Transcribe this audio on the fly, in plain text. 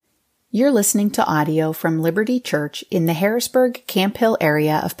You're listening to audio from Liberty Church in the Harrisburg Camp Hill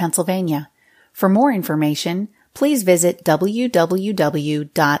area of Pennsylvania. For more information, please visit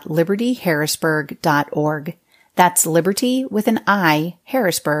www.libertyharrisburg.org. That's liberty with an I,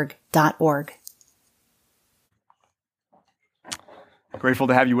 harrisburg.org. Grateful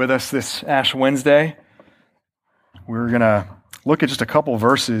to have you with us this Ash Wednesday. We're going to look at just a couple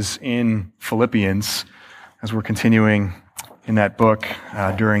verses in Philippians as we're continuing in that book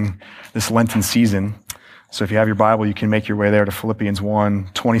during this Lenten season. So if you have your Bible, you can make your way there to Philippians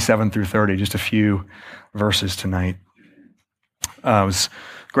 1, 27 through 30, just a few verses tonight. I was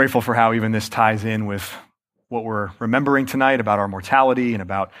grateful for how even this ties in with what we're remembering tonight about our mortality and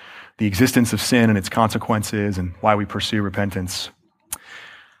about the existence of sin and its consequences and why we pursue repentance.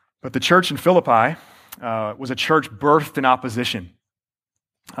 But the church in Philippi was a church birthed in opposition.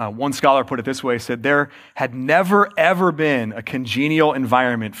 One scholar put it this way, said, there had never, ever been a congenial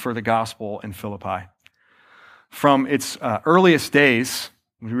environment for the gospel in Philippi. From its earliest days,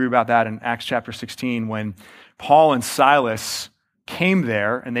 we read about that in Acts chapter 16, when Paul and Silas came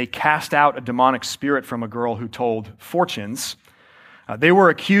there and they cast out a demonic spirit from a girl who told fortunes. They were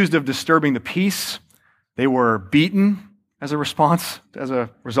accused of disturbing the peace. They were beaten as a result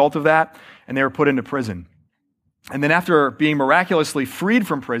of that, and they were put into prison. And then after being miraculously freed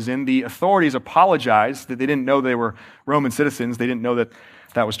from prison, the authorities apologized that they didn't know they were Roman citizens. They didn't know that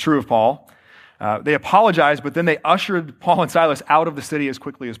that was true of Paul. They apologized, but then they ushered Paul and Silas out of the city as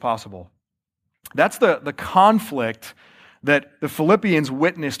quickly as possible. That's the conflict that the Philippians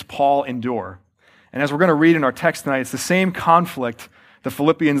witnessed Paul endure. And as we're going to read in our text tonight, it's the same conflict the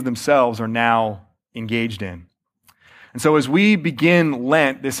Philippians themselves are now engaged in. And so as we begin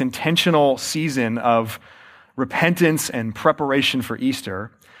Lent, this intentional season of repentance and preparation for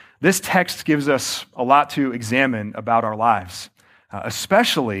Easter, this text gives us a lot to examine about our lives,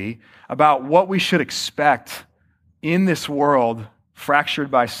 especially about what we should expect in this world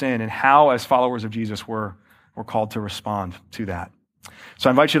fractured by sin and how, as followers of Jesus, we're called to respond to that. So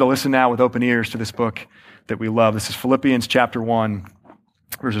I invite you to listen now with open ears to this book that we love. This is Philippians chapter 1,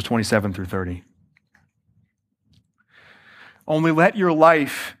 verses 27 through 30. Only let your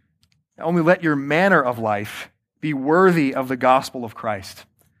manner of life be worthy of the gospel of Christ,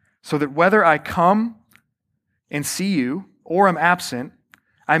 so that whether I come and see you or am absent,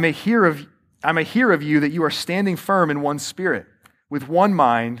 I may hear of you that you are standing firm in one spirit, with one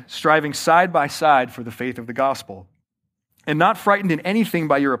mind, striving side by side for the faith of the gospel, and not frightened in anything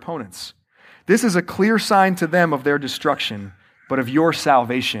by your opponents. This is a clear sign to them of their destruction, but of your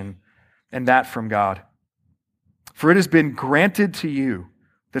salvation, and that from God. For it has been granted to you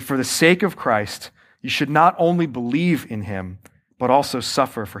that for the sake of Christ, you should not only believe in him, but also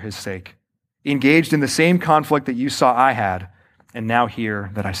suffer for his sake, engaged in the same conflict that you saw I had, and now hear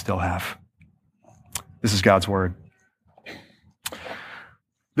that I still have. This is God's word.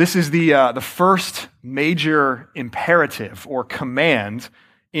 This is the first major imperative or command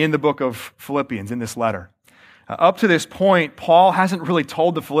in the book of Philippians, in this letter. Up to this point, Paul hasn't really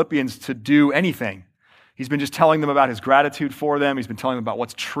told the Philippians to do anything. He's been just telling them about his gratitude for them. He's been telling them about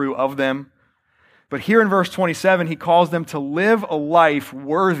what's true of them. But here in verse 27, he calls them to live a life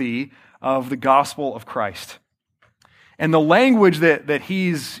worthy of the gospel of Christ. And the language that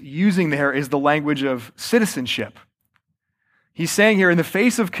he's using there is the language of citizenship. He's saying here, in the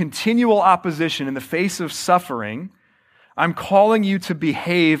face of continual opposition, in the face of suffering, I'm calling you to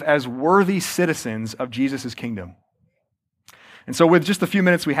behave as worthy citizens of Jesus' kingdom. And so with just a few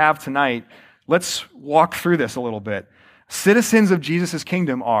minutes we have tonight, let's walk through this a little bit. Citizens of Jesus'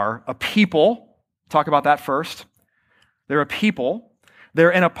 kingdom are a people. Talk about that first. They're a people.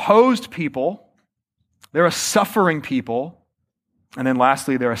 They're an opposed people. They're a suffering people. And then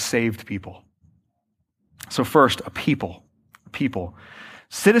lastly, they're a saved people. So first, a people.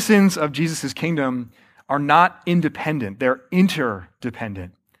 Citizens of Jesus' kingdom are not independent. They're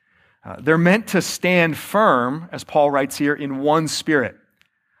interdependent. They're meant to stand firm, as Paul writes here, in one spirit.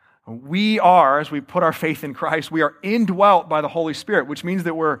 We are, as we put our faith in Christ, we are indwelt by the Holy Spirit, which means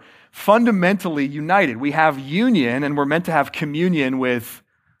that we're fundamentally united. We have union, and we're meant to have communion with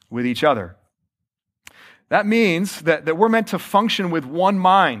each other. That means that we're meant to function with one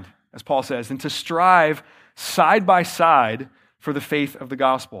mind, as Paul says, and to strive side by side for the faith of the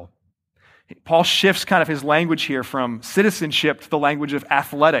gospel. Paul shifts kind of his language here from citizenship to the language of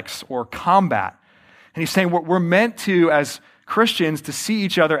athletics or combat. And he's saying we're meant to, as Christians, to see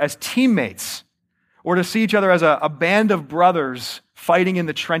each other as teammates, or to see each other as a band of brothers fighting in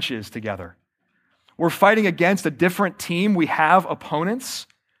the trenches together. We're fighting against a different team. We have opponents,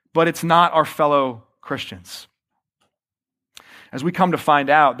 but it's not our fellow Christians. as we come to find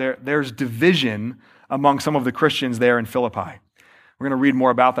out, there's division among some of the Christians there in Philippi. We're going to read more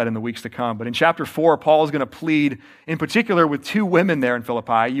about that in the weeks to come. But in chapter 4, Paul is going to plead in particular with two women there in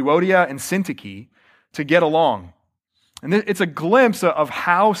Philippi, Euodia and Syntyche, to get along. And it's a glimpse of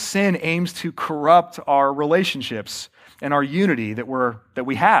how sin aims to corrupt our relationships and our unity that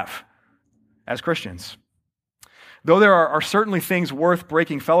we have as Christians. Though there are certainly things worth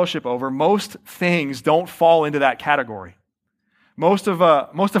breaking fellowship over, most things don't fall into that category. Most of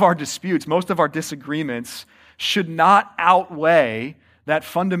our disputes, most of our disagreements should not outweigh that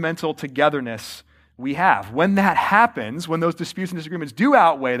fundamental togetherness we have. When that happens, when those disputes and disagreements do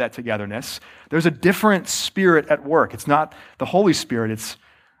outweigh that togetherness, there's a different spirit at work. It's not the Holy Spirit, it's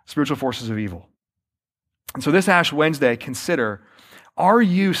spiritual forces of evil. And so this Ash Wednesday, consider, are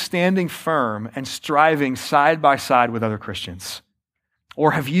you standing firm and striving side by side with other Christians?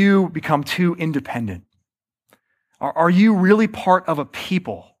 Or have you become too independent? Are you really part of a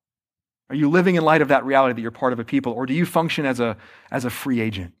people? Are you living in light of that reality that you're part of a people? Or do you function as a free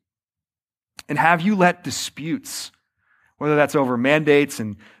agent? And have you let disputes, whether that's over mandates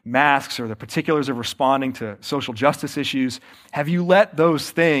and masks or the particulars of responding to social justice issues, have you let those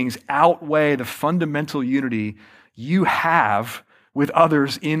things outweigh the fundamental unity you have with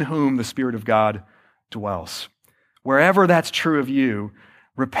others in whom the Spirit of God dwells? Wherever that's true of you,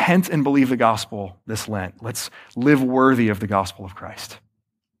 repent and believe the gospel this Lent. Let's live worthy of the gospel of Christ.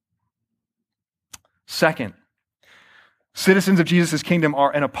 Second, citizens of Jesus' kingdom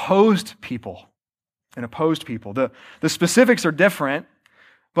are an opposed people. An opposed people. The specifics are different,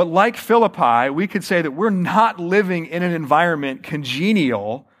 but like Philippi, we could say that we're not living in an environment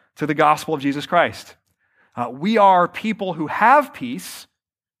congenial to the gospel of Jesus Christ. We are people who have peace,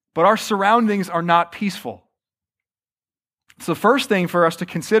 but our surroundings are not peaceful. So the first thing for us to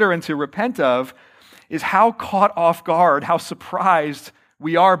consider and to repent of is how caught off guard, how surprised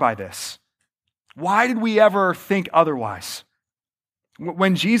we are by this. Why did we ever think otherwise?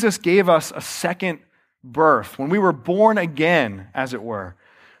 When Jesus gave us a second birth, when we were born again, as it were,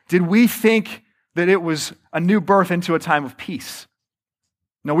 did we think that it was a new birth into a time of peace?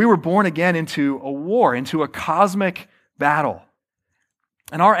 No, we were born again into a war, into a cosmic battle.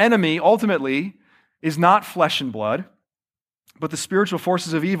 And our enemy, ultimately, is not flesh and blood, but the spiritual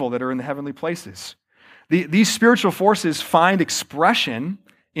forces of evil that are in the heavenly places. These spiritual forces find expression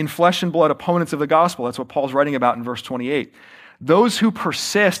in flesh and blood opponents of the gospel. That's what Paul's writing about in verse 28. Those who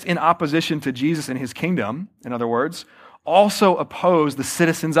persist in opposition to Jesus and his kingdom, in other words, also oppose the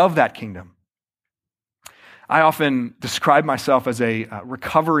citizens of that kingdom. I often describe myself as a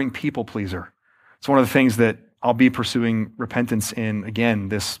recovering people pleaser. It's one of the things that I'll be pursuing repentance in again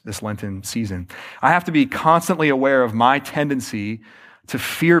this Lenten season. I have to be constantly aware of my tendency to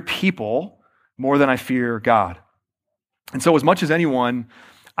fear people more than I fear God. And so as much as anyone,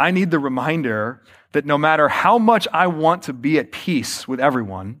 I need the reminder that no matter how much I want to be at peace with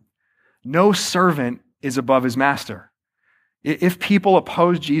everyone, no servant is above his master. If people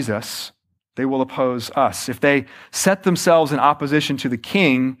oppose Jesus, they will oppose us. If they set themselves in opposition to the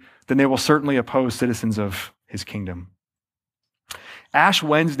king, then they will certainly oppose citizens of his kingdom. Ash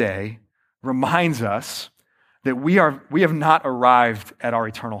Wednesday reminds us that we have not arrived at our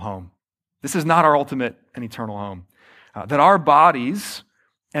eternal home. This is not our ultimate and eternal home. That our bodies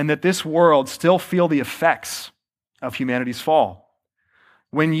and that this world still feel the effects of humanity's fall.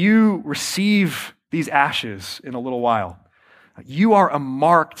 When you receive these ashes in a little while, you are a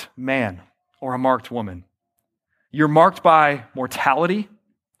marked man or a marked woman. You're marked by mortality.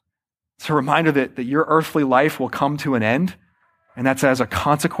 It's a reminder that your earthly life will come to an end, and that's as a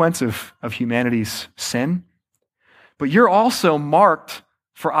consequence of humanity's sin. But you're also marked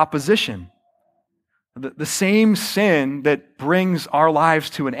for opposition. The same sin that brings our lives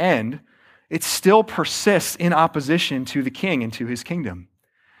to an end, it still persists in opposition to the king and to his kingdom.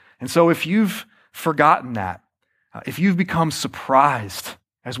 And so if you've forgotten that, if you've become surprised,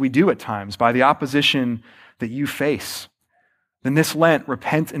 as we do at times, by the opposition that you face, then this Lent,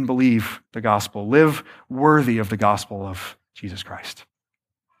 repent and believe the gospel. Live worthy of the gospel of Jesus Christ.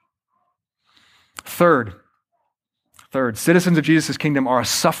 Third, citizens of Jesus' kingdom are a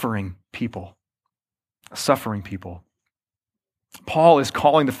suffering people. A suffering people. Paul is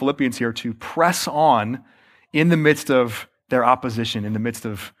calling the Philippians here to press on in the midst of their opposition, in the midst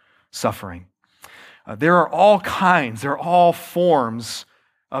of suffering. There are all forms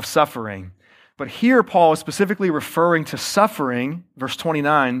of suffering. But here Paul is specifically referring to suffering, verse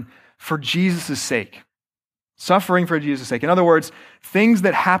 29, for Jesus' sake. Suffering for Jesus' sake. In other words, things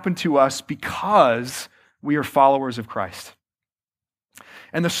that happen to us because we are followers of Christ.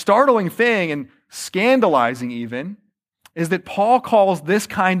 And the startling thing, and scandalizing even, is that Paul calls this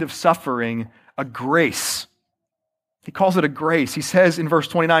kind of suffering a grace. He calls it a grace. He says in verse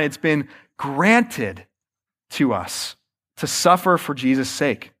 29, it's been granted to us to suffer for Jesus'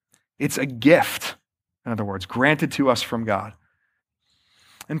 sake. It's a gift, in other words, granted to us from God.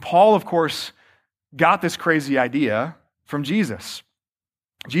 And Paul, of course, got this crazy idea from Jesus.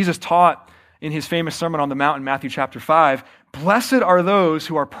 Jesus taught in his famous Sermon on the Mount in Matthew chapter 5, "Blessed are those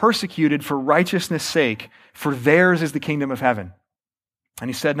who are persecuted for righteousness' sake, for theirs is the kingdom of heaven." And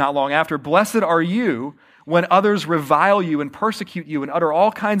he said not long after, "Blessed are you when others revile you and persecute you and utter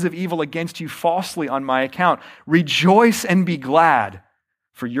all kinds of evil against you falsely on my account. Rejoice and be glad,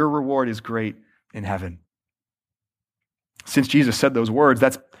 for your reward is great in heaven." Since Jesus said those words,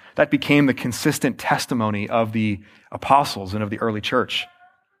 that became the consistent testimony of the apostles and of the early church.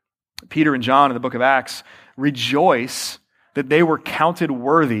 Peter and John in the book of Acts rejoice that they were counted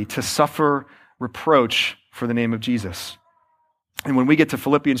worthy to suffer reproach for the name of Jesus. And when we get to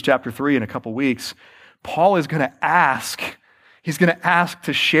Philippians chapter 3 in a couple weeks, Paul is going to ask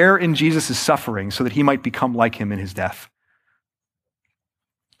to share in Jesus' suffering so that he might become like him in his death.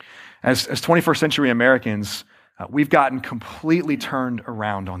 As 21st century Americans, we've gotten completely turned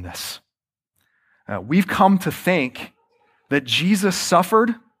around on this. We've come to think that Jesus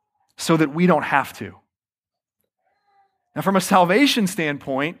suffered so that we don't have to. Now, from a salvation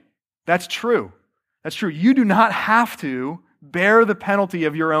standpoint, that's true. That's true. You do not have to bear the penalty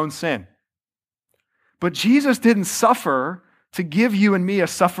of your own sin. But Jesus didn't suffer to give you and me a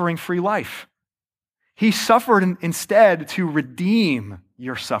suffering-free life. He suffered instead to redeem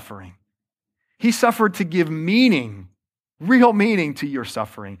your suffering. He suffered to give meaning, real meaning to your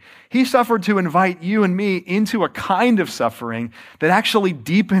suffering. He suffered to invite you and me into a kind of suffering that actually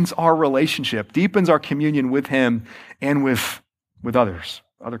deepens our relationship, deepens our communion with him and with others,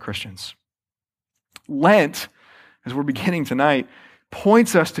 other Christians. Lent, as we're beginning tonight,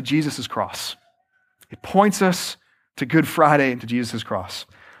 points us to Jesus' cross. It points us to Good Friday and to Jesus' cross,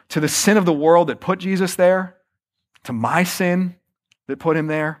 to the sin of the world that put Jesus there, to my sin that put him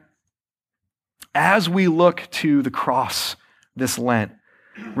there. As we look to the cross this Lent,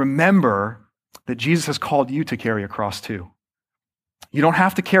 remember that Jesus has called you to carry a cross too. You don't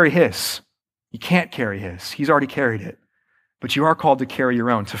have to carry his. You can't carry his. He's already carried it. But you are called to carry your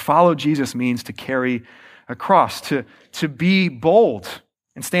own. To follow Jesus means to carry a cross, to be bold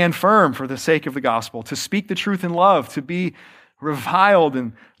and stand firm for the sake of the gospel, to speak the truth in love, to be reviled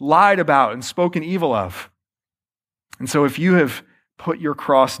and lied about and spoken evil of. And so if you have put your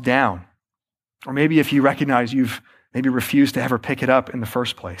cross down, or maybe if you recognize you've maybe refused to ever pick it up in the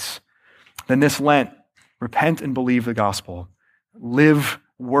first place, then this Lent, repent and believe the gospel. Live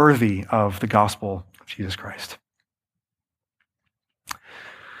worthy of the gospel of Jesus Christ.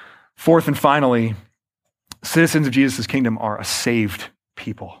 Fourth and finally, citizens of Jesus' kingdom are a saved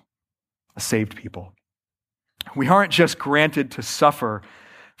people. A saved people. We aren't just granted to suffer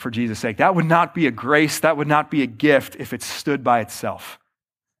for Jesus' sake. That would not be a grace. That would not be a gift if it stood by itself.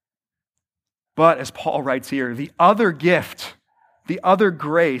 But as Paul writes here, the other gift, the other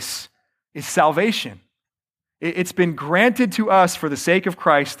grace is salvation. It's been granted to us for the sake of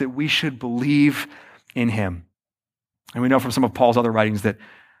Christ that we should believe in him. And we know from some of Paul's other writings that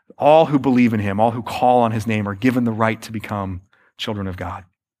all who believe in him, all who call on his name, are given the right to become children of God.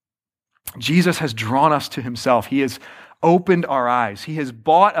 Jesus has drawn us to himself. He has opened our eyes. He has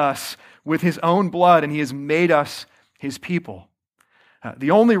bought us with his own blood, and he has made us his people.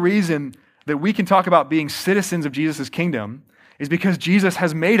 The only reason that we can talk about being citizens of Jesus' kingdom is because Jesus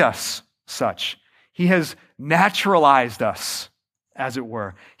has made us such. He has naturalized us, as it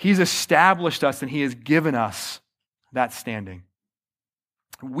were. He's established us, and he has given us that standing.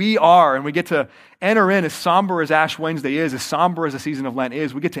 We are, and we get to enter in, as somber as Ash Wednesday is, as somber as the season of Lent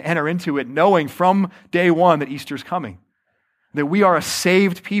is, we get to enter into it knowing from day one that Easter's coming, that we are a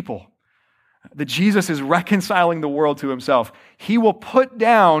saved people, that Jesus is reconciling the world to himself. He will put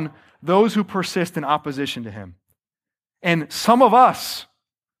down those who persist in opposition to him. And some of us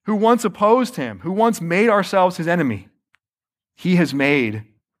who once opposed him, who once made ourselves his enemy, he has made,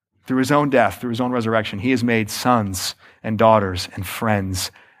 through his own death, through his own resurrection, he has made sons and daughters and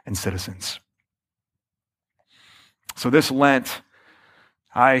friends and citizens. So this Lent,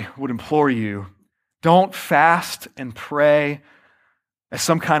 I would implore you, don't fast and pray as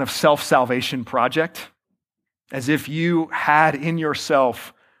some kind of self-salvation project, as if you had in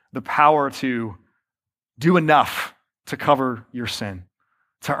yourself the power to do enough to cover your sin,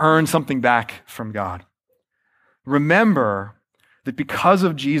 to earn something back from God. Remember that because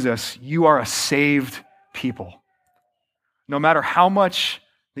of Jesus, you are a saved people. No matter how much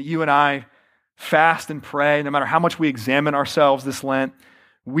that you and I fast and pray, no matter how much we examine ourselves this Lent,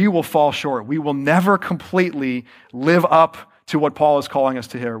 we will fall short. We will never completely live up to what Paul is calling us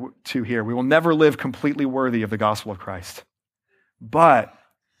to here. We will never live completely worthy of the gospel of Christ. But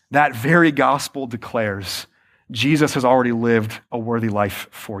that very gospel declares Jesus has already lived a worthy life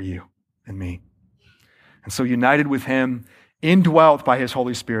for you and me. And so united with him, indwelt by his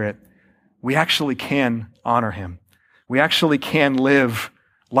Holy Spirit, we actually can honor him. We actually can live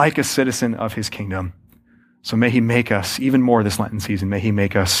like a citizen of his kingdom. So may he make us, even more this Lenten season, may he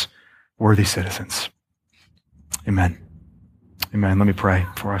make us worthy citizens. Amen. Amen. Let me pray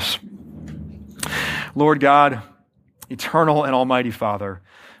for us. Lord God, eternal and almighty Father,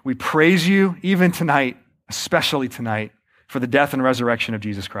 we praise you even tonight, especially tonight, for the death and resurrection of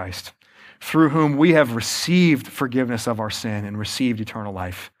Jesus Christ, through whom we have received forgiveness of our sin and received eternal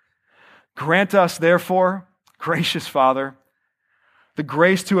life. Grant us, therefore, gracious Father, the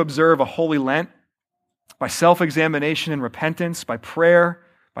grace to observe a holy Lent by self-examination and repentance, by prayer,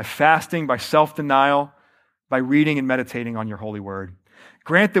 by fasting, by self-denial, by reading and meditating on your holy word.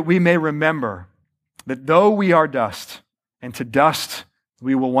 Grant that we may remember that though we are dust, and to dust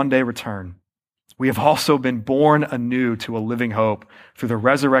we will one day return, we have also been born anew to a living hope through the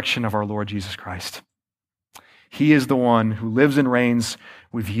resurrection of our Lord Jesus Christ. He is the one who lives and reigns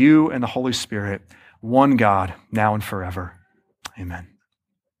with you and the Holy Spirit, one God, now and forever. Amen.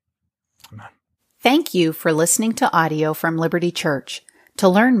 Amen. Thank you for listening to audio from Liberty Church. To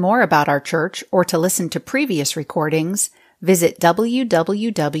learn more about our church or to listen to previous recordings, visit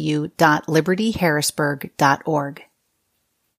www.libertyharrisburg.org.